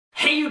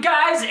Hey you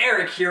guys,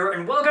 Eric here,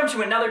 and welcome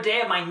to another day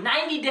of my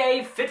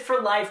 90-day Fit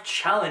for Life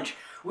challenge.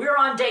 We're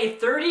on day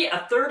 30,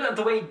 a third of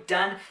the way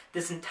done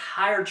this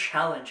entire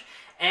challenge.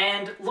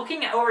 And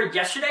looking over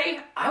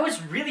yesterday, I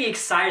was really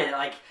excited.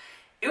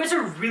 It was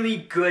a really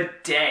good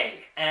day.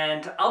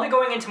 And I'll be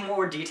going into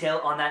more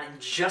detail on that in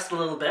just a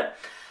little bit.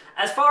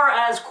 As far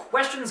as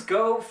questions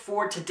go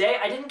for today,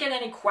 I didn't get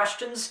any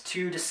questions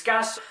to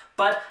discuss,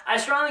 but I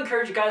strongly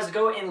encourage you guys to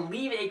go and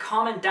leave a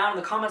comment down in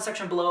the comment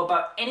section below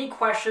about any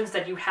questions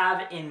that you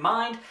have in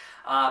mind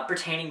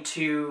pertaining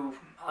to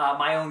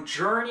my own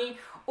journey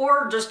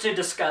or just to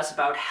discuss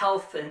about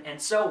health and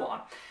so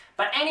on.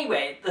 But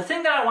anyway, the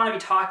thing that I want to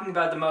be talking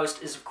about the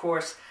most is, of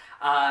course,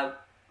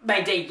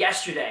 my day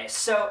yesterday.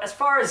 So as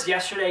far as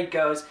yesterday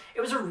goes,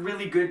 it was a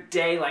really good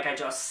day, like I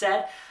just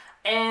said.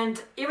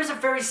 And it was a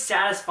very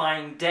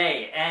satisfying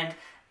day, and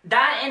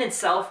that in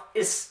itself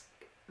is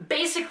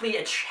basically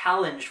a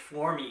challenge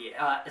for me,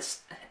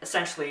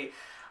 essentially,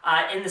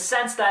 in the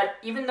sense that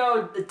even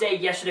though the day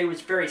yesterday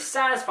was very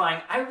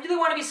satisfying, I really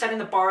want to be setting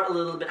the bar a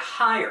little bit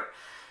higher.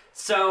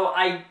 So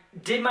I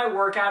did my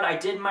workout, I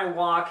did my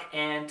walk,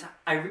 and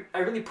I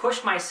really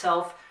pushed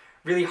myself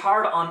really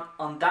hard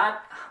on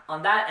that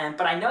end,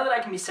 but I know that I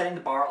can be setting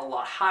the bar a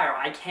lot higher.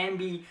 I can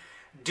be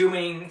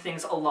doing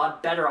things a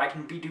lot better. I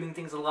can be doing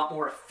things a lot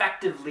more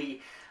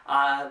effectively.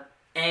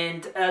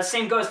 And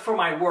same goes for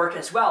my work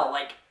as well.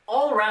 Like,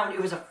 all around,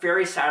 it was a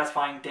very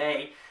satisfying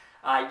day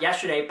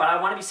yesterday, but I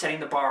want to be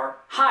setting the bar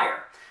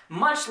higher.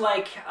 Much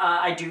like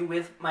I do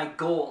with my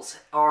goals,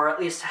 or at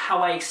least how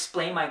I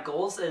explain my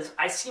goals is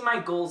I see my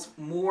goals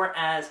more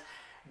as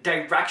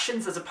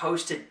directions as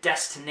opposed to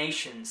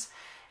destinations.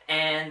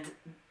 And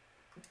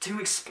to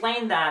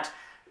explain that,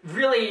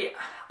 really,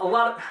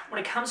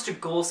 when it comes to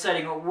goal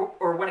setting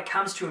or when it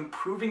comes to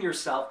improving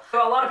yourself, a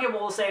lot of people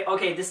will say,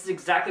 okay, this is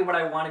exactly what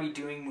I want to be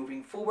doing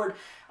moving forward.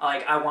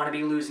 Like, I want to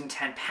be losing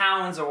 10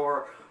 pounds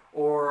or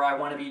I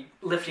want to be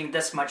lifting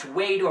this much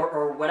weight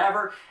or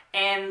whatever.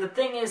 And the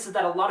thing is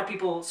that a lot of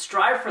people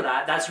strive for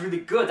that. That's really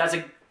good. That's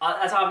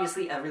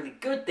obviously a really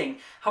good thing.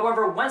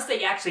 However, once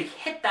they actually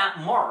hit that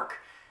mark,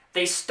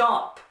 they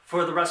stop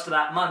for the rest of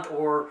that month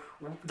or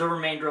the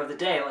remainder of the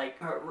day,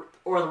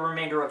 or the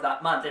remainder of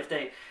that month. If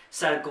they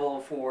set a goal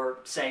for,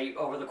 say,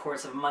 over the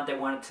course of a month, they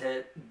wanted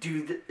to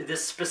do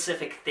this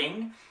specific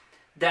thing,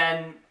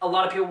 then a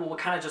lot of people will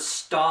kind of just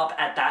stop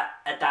at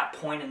that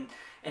point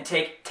and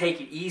take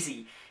it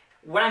easy.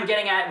 What I'm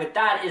getting at with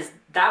that is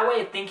that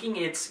way of thinking,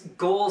 it's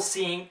goal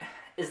seeing,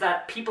 is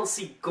that people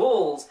see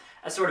goals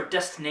as sort of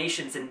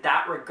destinations in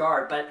that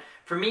regard. But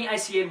for me, I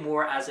see it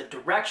more as a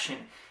direction,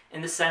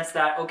 in the sense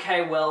that,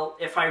 okay, well,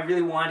 if I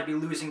really want to be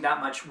losing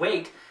that much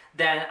weight,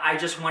 then I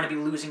just want to be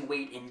losing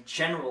weight in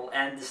general,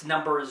 and this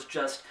number is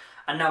just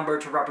a number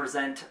to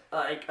represent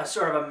a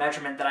sort of a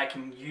measurement that I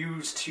can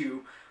use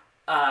to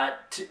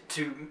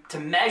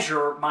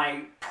measure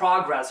my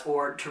progress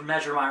or to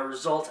measure my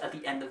results at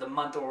the end of the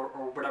month or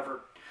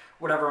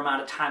whatever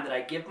amount of time that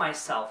I give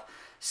myself.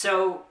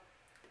 So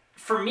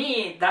for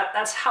me,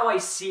 that's how I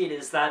see it,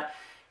 is that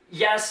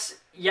yes,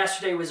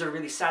 yesterday was a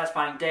really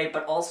satisfying day,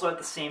 but also at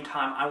the same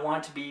time, I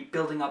want to be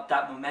building up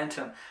that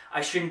momentum.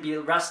 I shouldn't be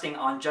resting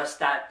on just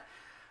that,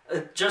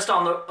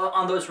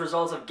 on those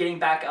results of getting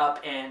back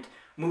up and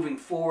moving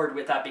forward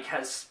with that,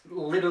 because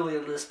literally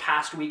this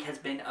past week has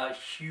been a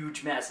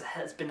huge mess. It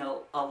has been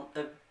a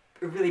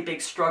really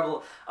big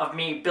struggle of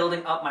me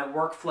building up my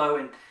workflow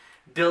and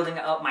building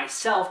up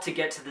myself to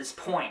get to this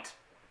point.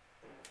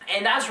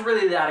 And that's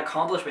really that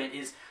accomplishment,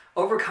 is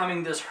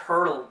overcoming this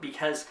hurdle,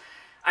 because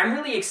I'm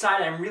really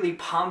excited, I'm really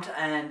pumped,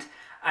 and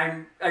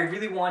I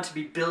really want to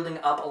be building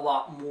up a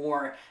lot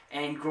more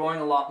and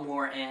growing a lot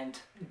more and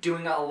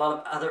doing a lot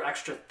of other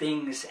extra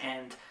things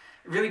and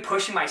really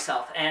pushing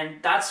myself. And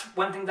that's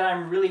one thing that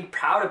I'm really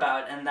proud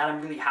about and that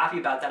I'm really happy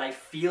about, that I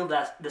feel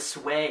this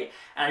way,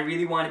 and I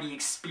really want to be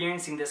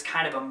experiencing this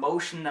kind of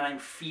emotion that I'm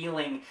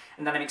feeling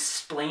and that I'm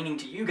explaining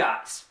to you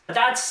guys. But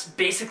that's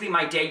basically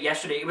my day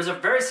yesterday. It was a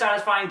very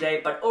satisfying day,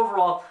 but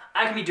overall,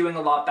 I can be doing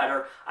a lot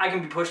better, I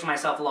can be pushing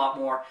myself a lot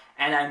more,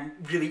 and I'm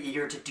really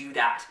eager to do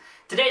that.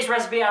 Today's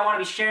recipe I want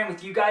to be sharing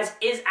with you guys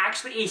is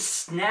actually a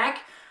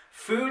snack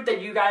food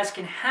that you guys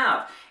can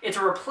have. It's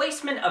a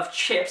replacement of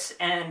chips,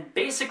 and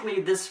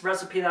basically this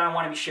recipe that I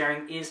want to be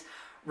sharing is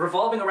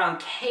revolving around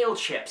kale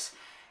chips.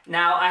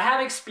 Now, I have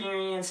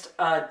experienced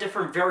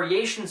different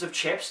variations of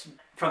chips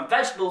from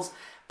vegetables,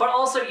 but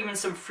also even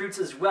some fruits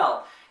as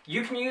well.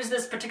 You can use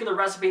this particular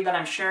recipe that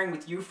I'm sharing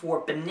with you for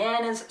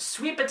bananas,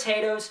 sweet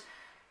potatoes,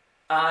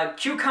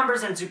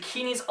 cucumbers, and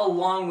zucchinis,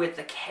 along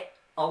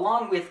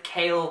with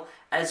kale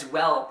as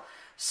well.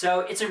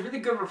 So it's a really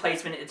good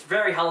replacement. It's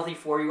very healthy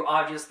for you,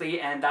 obviously,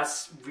 and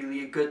that's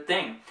really a good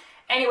thing.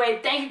 Anyway,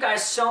 thank you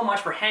guys so much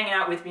for hanging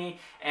out with me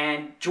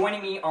and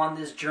joining me on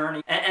this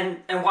journey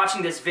and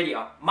watching this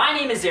video. My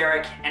name is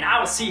Eric, and I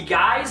will see you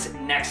guys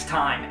next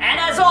time. And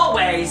as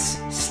always,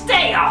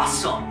 stay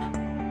awesome!